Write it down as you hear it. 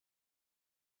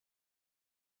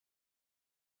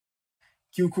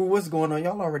Q Crew, what's going on?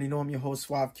 Y'all already know I'm your host,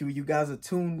 Suave Q. You guys are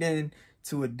tuned in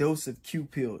to a dose of Q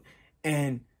Pilled,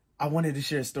 and I wanted to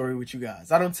share a story with you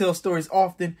guys. I don't tell stories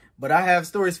often, but I have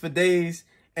stories for days,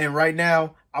 and right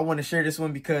now, I want to share this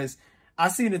one because I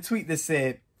seen a tweet that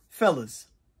said, fellas,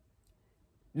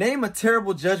 name a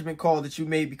terrible judgment call that you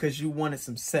made because you wanted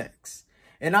some sex.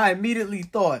 And I immediately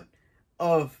thought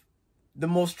of the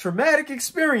most traumatic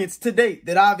experience to date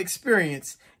that I've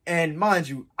experienced. And mind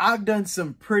you, I've done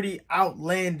some pretty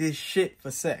outlandish shit for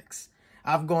sex.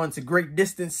 I've gone to great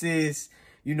distances.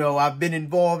 You know, I've been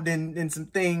involved in some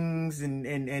things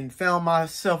and found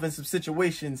myself in some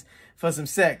situations for some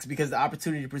sex because the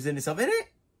opportunity presented itself. And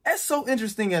that's so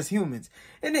interesting as humans.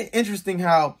 Isn't it interesting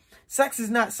how sex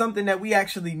is not something that we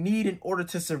actually need in order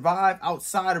to survive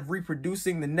outside of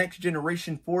reproducing the next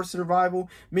generation for survival?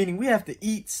 Meaning we have to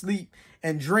eat, sleep,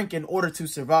 and drink in order to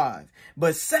survive.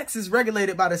 But sex is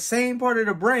regulated by the same part of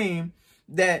the brain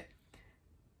that,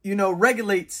 you know,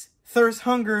 regulates thirst,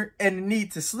 hunger, and the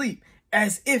need to sleep,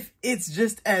 as if it's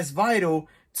just as vital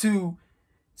to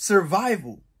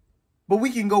survival. But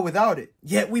we can go without it.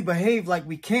 Yet we behave like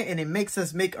we can't, and it makes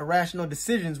us make irrational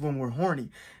decisions when we're horny.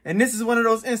 And this is one of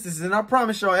those instances, and I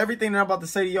promise y'all, everything that I'm about to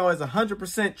say to y'all is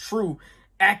 100% true,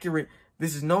 accurate.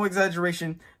 This is no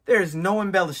exaggeration. There is no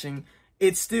embellishing.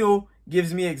 It still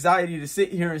gives me anxiety to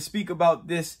sit here and speak about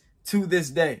this to this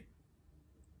day.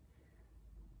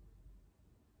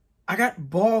 I got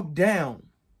bogged down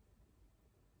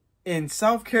in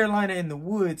South Carolina in the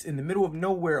woods in the middle of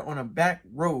nowhere on a back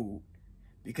road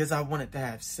because I wanted to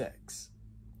have sex.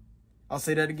 I'll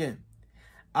say that again.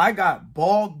 I got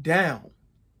bogged down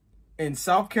in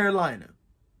South Carolina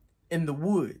in the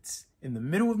woods in the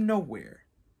middle of nowhere.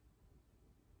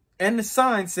 And the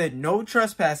sign said no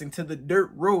trespassing to the dirt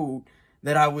road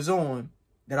that I was on,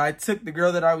 that I took the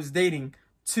girl that I was dating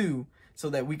to so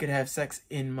that we could have sex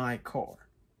in my car.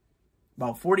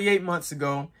 About 48 months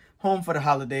ago, home for the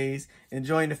holidays,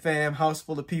 enjoying the fam, house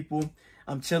full of people.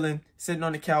 I'm chilling, sitting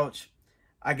on the couch.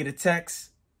 I get a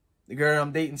text. The girl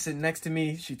I'm dating sitting next to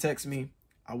me, she texts me,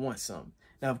 I want some.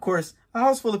 Now, of course, a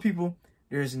house full of people,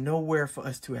 there's nowhere for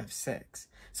us to have sex.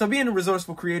 So being the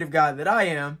resourceful, creative guy that I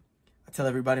am, I tell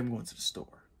everybody I'm going to the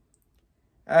store.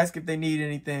 I ask if they need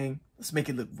anything. Let's make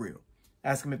it look real.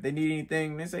 Ask them if they need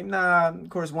anything. They say, nah. Of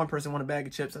course, one person want a bag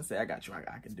of chips. I say, I got you.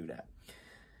 I can do that.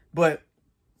 But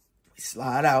we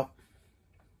slide out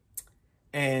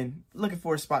and looking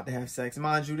for a spot to have sex.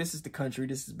 Mind you, this is the country.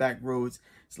 This is back roads.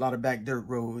 It's a lot of back dirt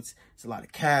roads. It's a lot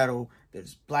of cattle.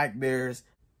 There's black bears.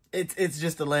 It's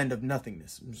just a land of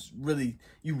nothingness. It's really,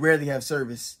 you rarely have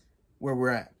service where we're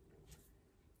at.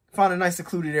 Found a nice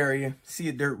secluded area. See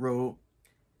a dirt road.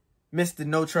 Missed the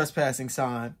no trespassing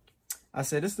sign. I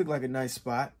said, this looked like a nice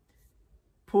spot.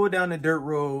 Pulled down the dirt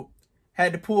road.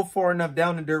 Had to pull far enough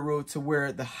down the dirt road to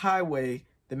where the highway,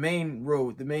 the main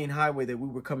road, the main highway that we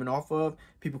were coming off of,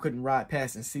 people couldn't ride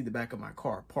past and see the back of my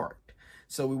car parked.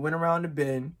 So we went around the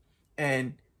bend,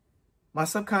 and my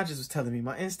subconscious was telling me,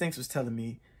 my instincts was telling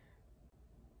me,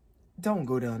 don't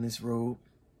go down this road.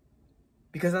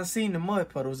 Because I seen the mud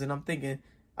puddles, and I'm thinking,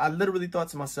 I literally thought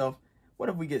to myself, what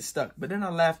if we get stuck? But then I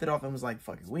laughed it off and was like,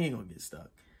 fuck it, we ain't gonna get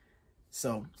stuck.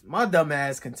 So my dumb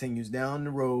ass continues down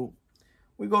the road.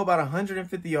 We go about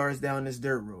 150 yards down this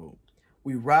dirt road.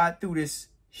 We ride through this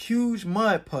huge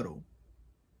mud puddle.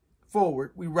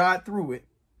 Forward, we ride through it.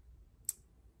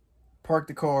 Park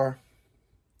the car.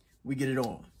 We get it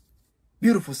on.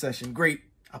 Beautiful session, great.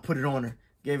 I put it on her,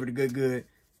 gave her the good,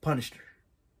 punished her.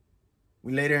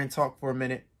 We lay there and talk for a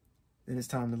minute. Then it's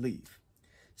time to leave.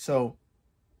 So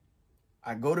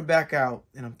I go to back out,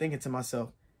 and I'm thinking to myself,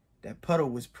 that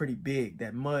puddle was pretty big.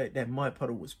 That mud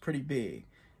puddle was pretty big.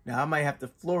 Now, I might have to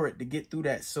floor it to get through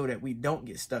that so that we don't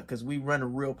get stuck, because we run a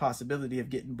real possibility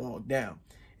of getting bogged down.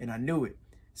 And I knew it.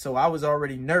 So I was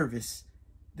already nervous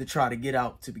to try to get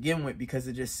out to begin with, because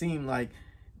it just seemed like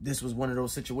this was one of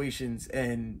those situations,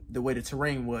 and the way the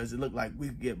terrain was, it looked like we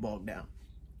could get bogged down.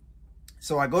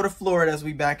 So I go to floor it as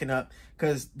we backing up,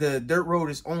 because the dirt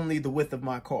road is only the width of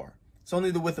my car. It's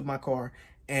only the width of my car,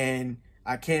 and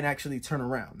I can't actually turn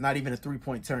around. Not even a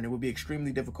three-point turn. It would be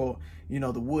extremely difficult. You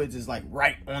know, the woods is like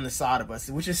right on the side of us,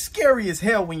 which is scary as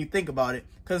hell when you think about it,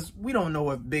 because we don't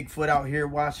know if Bigfoot out here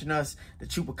watching us, the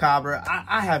chupacabra.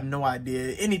 I have no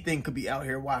idea. Anything could be out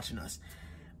here watching us.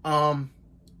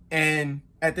 And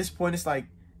at this point, it's like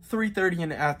 3:30 in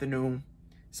the afternoon.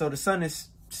 So the sun is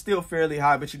still fairly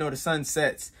high, but you know, the sun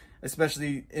sets,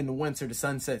 especially in the winter, the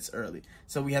sun sets early.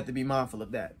 So we have to be mindful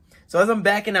of that. So as I'm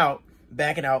backing out,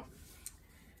 I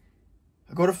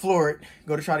go to floor it,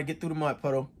 go to try to get through the mud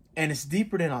puddle, and it's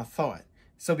deeper than I thought.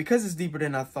 So because it's deeper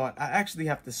than I thought, I actually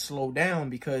have to slow down,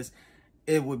 because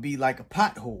it would be like a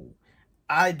pothole.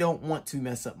 I don't want to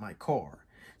mess up my car.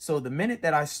 So the minute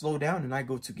that I slow down and I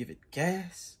go to give it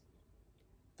gas,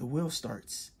 the wheel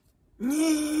starts.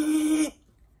 I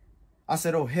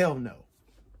said, oh, hell no.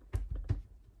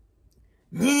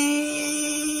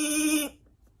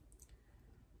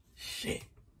 Shit.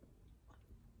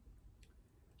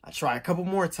 I try a couple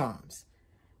more times,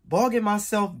 bogging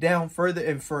myself down further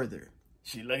and further.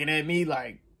 She looking at me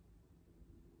like,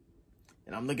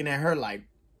 and I'm looking at her like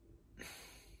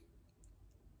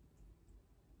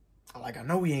I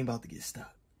know we ain't about to get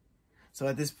stuck. So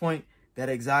at this point, that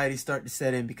anxiety started to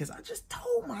set in because I just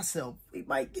told myself we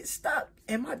might get stuck,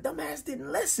 and my dumb ass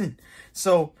didn't listen.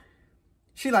 So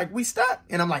she like, we stuck?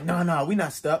 And I'm like, no, we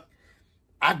not stuck.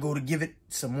 I go to give it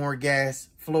some more gas,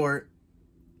 floor it,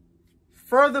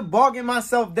 further bogging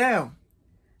myself down.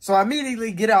 So I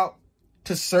immediately get out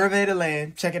to survey the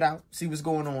land, check it out, see what's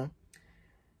going on.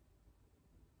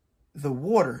 The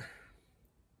water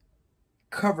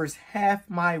covers half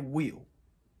my wheel.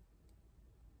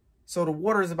 So the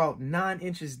water is about 9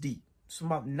 inches deep. So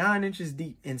about 9 inches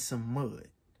deep in some mud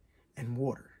and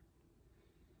water.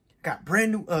 Got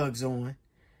brand new Uggs on.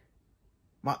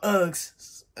 My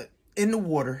Uggs in the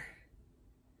water.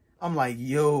 I'm like,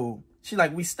 yo. She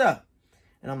like, we stuck.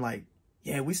 And I'm like,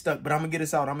 yeah, we stuck, but I'm gonna get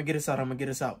us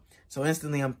out. So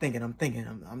instantly I'm thinking,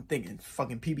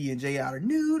 fucking PB&J out of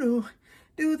noodle,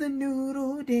 do the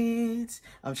noodle dance.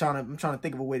 I'm trying to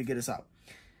think of a way to get us out.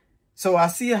 So I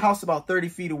see a house about 30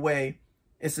 feet away.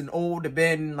 It's an old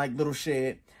abandoned like little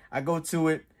shed. I go to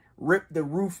it, rip the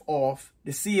roof off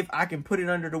to see if I can put it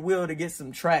under the wheel to get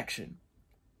some traction.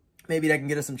 Maybe that can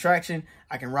get us some traction.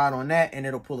 I can ride on that and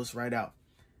it'll pull us right out.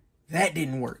 That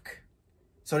didn't work.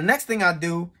 So the next thing I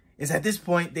do is, at this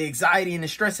point, the anxiety and the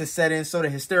stress has set in, so the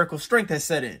hysterical strength has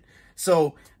set in.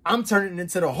 So I'm turning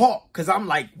into the Hulk because I'm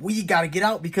like, we got to get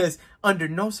out, because under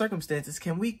no circumstances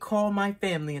can we call my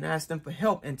family and ask them for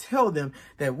help and tell them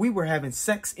that we were having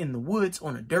sex in the woods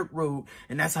on a dirt road,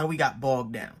 and that's how we got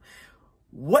bogged down.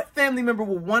 What family member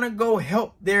would want to go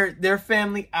help their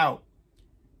family out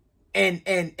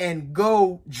and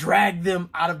go drag them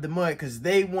out of the mud because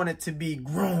they wanted to be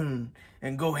grown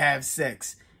and go have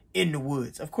sex in the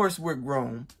woods? Of course, we're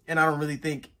grown, and I don't really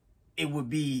think it would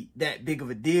be that big of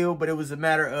a deal, but it was a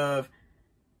matter of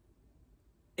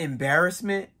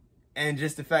embarrassment and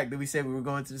just the fact that we said we were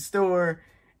going to the store,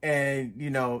 and, you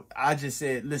know, I just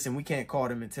said, listen, we can't call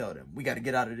them and tell them. We got to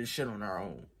get out of this shit on our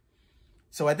own.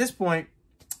 So at this point,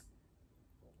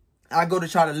 I go to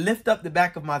try to lift up the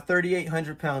back of my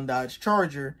 3,800-pound Dodge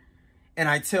Charger, and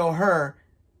I tell her,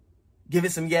 give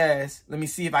it some gas. Let me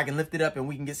see if I can lift it up and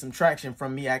we can get some traction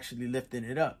from me actually lifting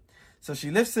it up. So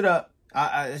she lifts it up.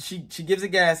 She gives it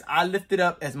gas. I lift it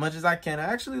up as much as I can.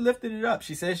 I actually lifted it up.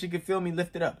 She said she could feel me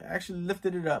lift it up. I actually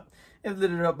lifted it up. It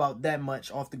lifted it up about that much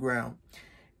off the ground.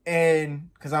 And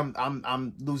because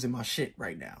I'm losing my shit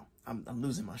right now. I'm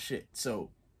losing my shit.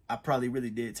 So I probably really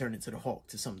did turn into the Hulk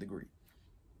to some degree.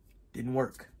 Didn't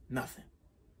work. Nothing.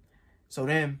 So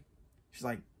then she's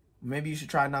like, maybe you should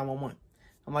try 911.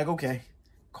 I'm like, okay,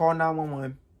 call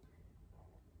 911.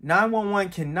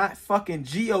 911 cannot fucking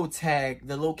geotag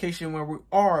the location where we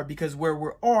are, because where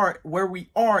we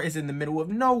are is in the middle of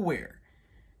nowhere.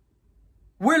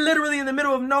 We're literally in the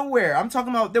middle of nowhere. I'm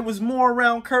talking about there was more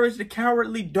around Courage the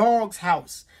Cowardly Dog's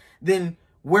house than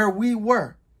where we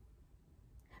were.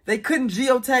 They couldn't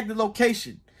geotag the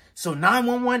location. So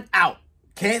 911 out.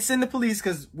 Can't send the police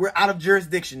because we're out of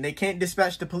jurisdiction. They can't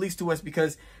dispatch the police to us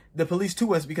because the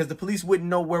police wouldn't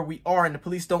know where we are, and the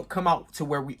police don't come out to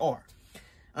where we are.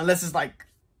 Unless it's like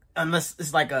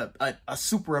a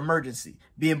super emergency.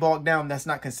 Being bogged down, that's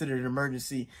not considered an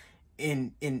emergency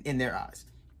in their eyes.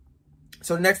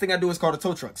 So the next thing I do is call the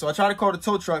tow truck. So I try to call the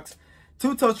tow trucks,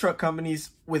 2 tow truck companies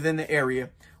within the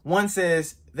area. One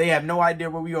says they have no idea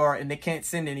where we are and they can't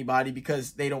send anybody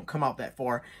because they don't come out that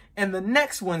far. And the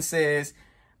next one says,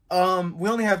 we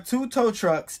only have 2 tow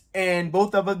trucks and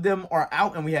both of them are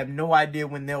out and we have no idea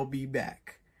when they'll be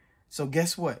back. So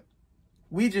guess what?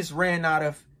 We just ran out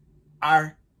of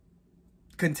our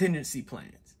contingency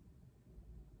plans.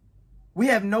 We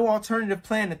have no alternative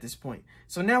plan at this point.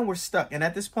 So now we're stuck. And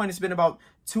at this point, it's been about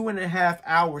 2.5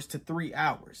 hours to 3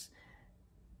 hours.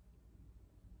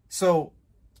 So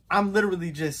I'm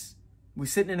literally we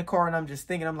sitting in the car and I'm just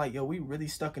thinking, I'm like, yo, we really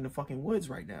stuck in the fucking woods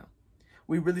right now.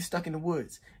 We really stuck in the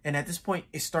woods. And at this point,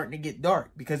 it's starting to get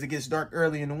dark because it gets dark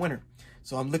early in the winter.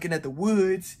 So I'm looking at the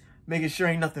woods, making sure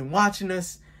ain't nothing watching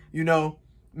us, you know,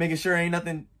 making sure ain't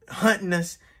nothing hunting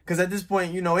us. Because at this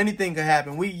point, you know, anything could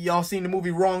happen. Y'all seen the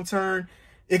movie Wrong Turn?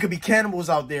 It could be cannibals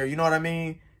out there, you know what I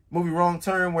mean? Movie Wrong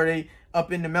Turn, where they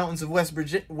up in the mountains of West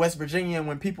Virginia, and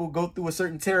when people go through a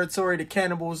certain territory, the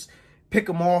cannibals pick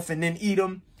them off and then eat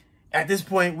them. At this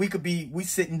point, we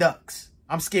sitting ducks.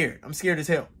 I'm scared. I'm scared as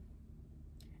hell.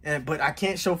 But I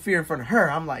can't show fear in front of her.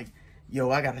 I'm like,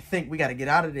 yo, I gotta think. We gotta get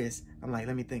out of this. I'm like,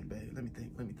 let me think, babe. Let me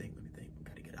think. We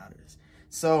gotta get out of this.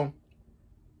 So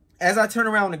as I turn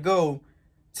around to go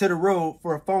to the road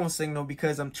for a phone signal,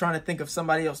 because I'm trying to think of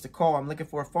somebody else to call, I'm looking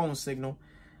for a phone signal.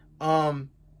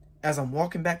 As I'm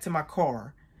walking back to my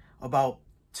car, about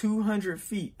 200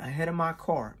 feet ahead of my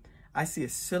car, I see a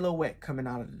silhouette coming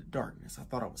out of the darkness. I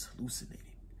thought I was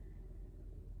hallucinating.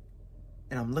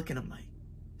 And I'm looking, I'm like,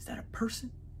 is that a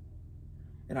person?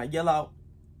 And I yell out,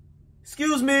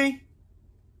 excuse me.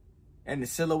 And the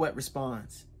silhouette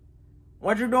responds,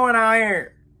 what you doing out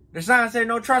here? The sign said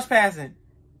no trespassing.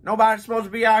 Nobody's supposed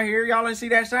to be out here. Y'all didn't see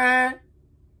that sign?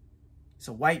 It's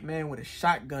a white man with a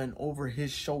shotgun over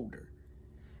his shoulder.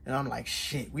 And I'm like,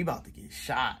 shit, we about to get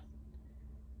shot.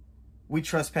 We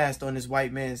trespassed on this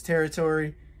white man's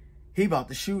territory. He about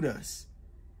to shoot us.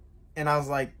 And I was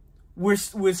like, we're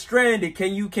stranded.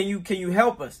 Can you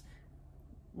help us?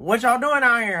 What y'all doing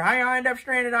out here? How y'all end up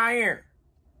stranded out here?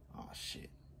 Oh shit.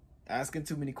 Asking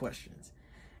too many questions.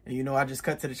 And you know, I just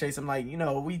cut to the chase. I'm like, you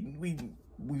know, we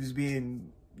was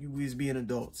being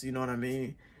adults, you know what I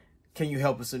mean? Can you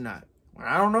help us or not? Well,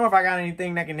 I don't know if I got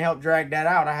anything that can help drag that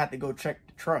out. I have to go check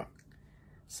the truck.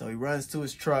 So he runs to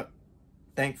his truck.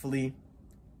 Thankfully,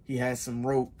 he has some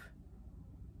rope.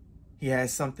 He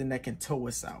has something that can tow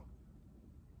us out.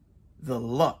 The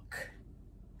luck.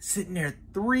 Sitting there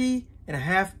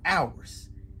 3.5 hours.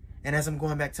 And as I'm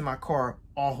going back to my car,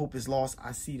 all hope is lost.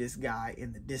 I see this guy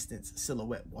in the distance,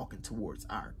 silhouette, walking towards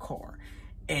our car.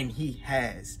 And he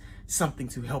has something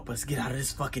to help us get out of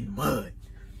this fucking mud.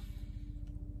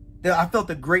 I felt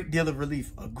a great deal of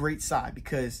relief, a great sigh,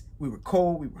 because we were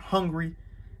cold, we were hungry.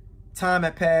 Time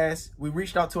had passed. We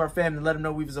reached out to our family to let them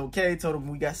know we was okay. Told them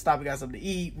we got something to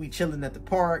eat. We chilling at the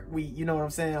park. You know what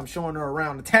I'm saying? I'm showing her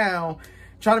around the town,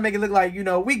 trying to make it look like, you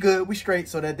know, we good, we straight,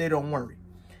 so that they don't worry.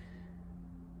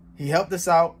 He helped us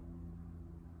out.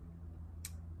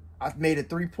 I made a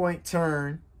 3-point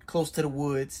turn close to the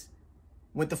woods.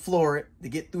 Went to floor it to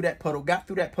get through that puddle. Got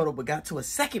through that puddle, but got to a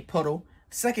second puddle,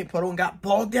 and got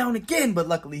bogged down again. But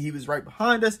luckily, he was right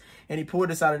behind us, and he pulled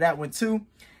us out of that one too.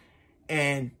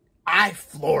 And I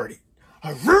floored it.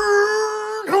 I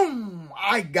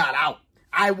got out.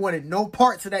 I wanted no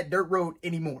parts of that dirt road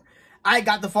anymore. I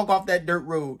got the fuck off that dirt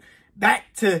road.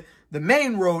 Back to the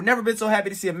main road. Never been so happy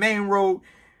to see a main road.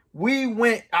 We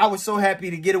went. I was so happy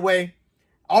to get away.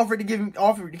 Offered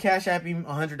to cash app him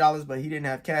 $100, but he didn't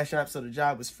have cash app, so the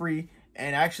job was free.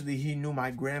 And actually, he knew my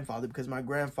grandfather, because my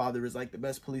grandfather is like the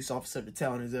best police officer the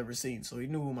town has ever seen. So he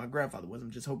knew who my grandfather was.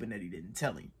 I'm just hoping that he didn't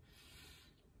tell him.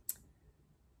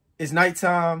 It's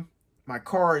nighttime. My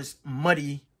car is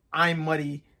muddy. I'm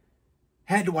muddy.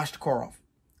 Had to wash the car off.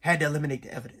 Had to eliminate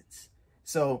the evidence.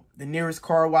 So the nearest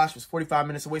car wash was 45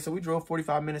 minutes away. So we drove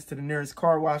 45 minutes to the nearest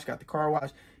car wash, got the car wash,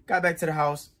 got back to the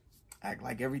house, act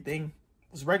like everything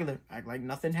was regular, act like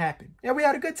nothing happened. Yeah, we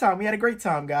had a good time. We had a great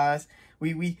time, guys.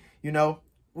 We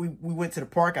went to the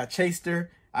park. I chased her.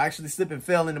 I actually slipped and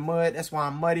fell in the mud. That's why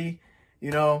I'm muddy,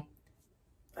 you know.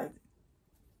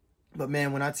 But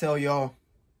man, when I tell y'all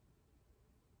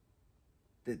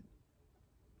that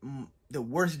the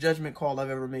worst judgment call I've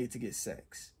ever made to get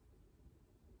sex,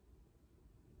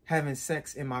 having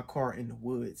sex in my car in the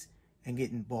woods and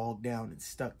getting bogged down and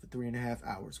stuck for 3.5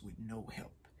 hours with no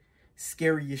help.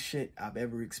 Scariest shit I've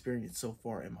ever experienced so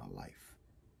far in my life.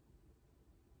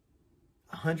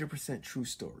 100% true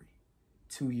story.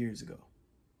 2 years ago.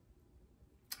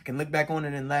 I can look back on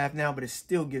it and laugh now, but it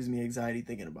still gives me anxiety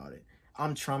thinking about it.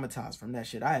 I'm traumatized from that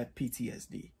shit. I have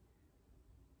PTSD.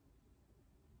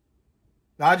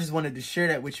 I just wanted to share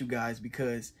that with you guys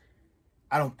because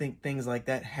I don't think things like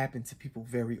that happen to people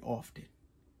very often.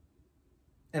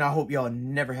 And I hope y'all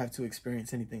never have to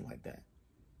experience anything like that.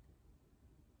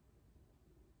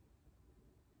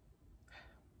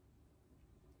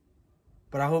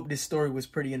 But I hope this story was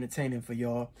pretty entertaining for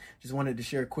y'all. Just wanted to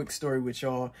share a quick story with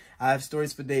y'all. I have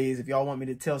stories for days. If y'all want me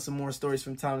to tell some more stories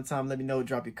from time to time, let me know.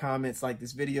 Drop your comments, like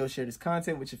this video, share this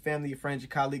content with your family, your friends, your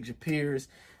colleagues, your peers.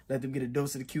 Let them get a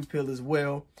dose of the Q pill as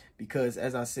well. Because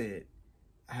as I said,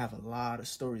 I have a lot of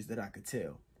stories that I could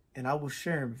tell. And I will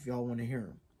share them if y'all want to hear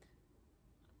them.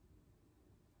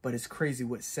 But it's crazy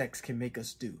what sex can make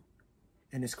us do.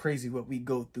 And it's crazy what we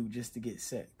go through just to get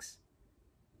sex.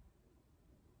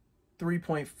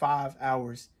 3.5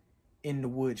 hours in the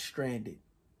woods stranded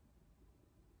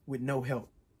with no help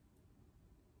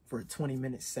for a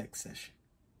 20-minute sex session.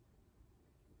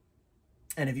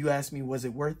 And if you ask me, was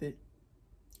it worth it?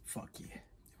 Fuck yeah,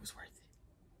 it was worth it.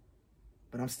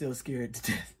 But I'm still scared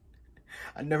to death.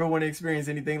 I never want to experience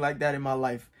anything like that in my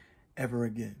life ever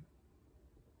again.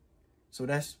 So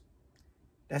that's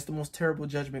the most terrible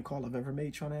judgment call I've ever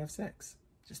made trying to have sex.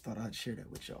 Just thought I'd share that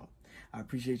with y'all. I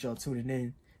appreciate y'all tuning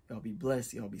in. Y'all be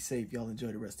blessed. Y'all be safe. Y'all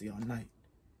enjoy the rest of y'all night.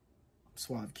 I'm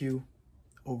Suave Q.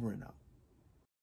 Over and out.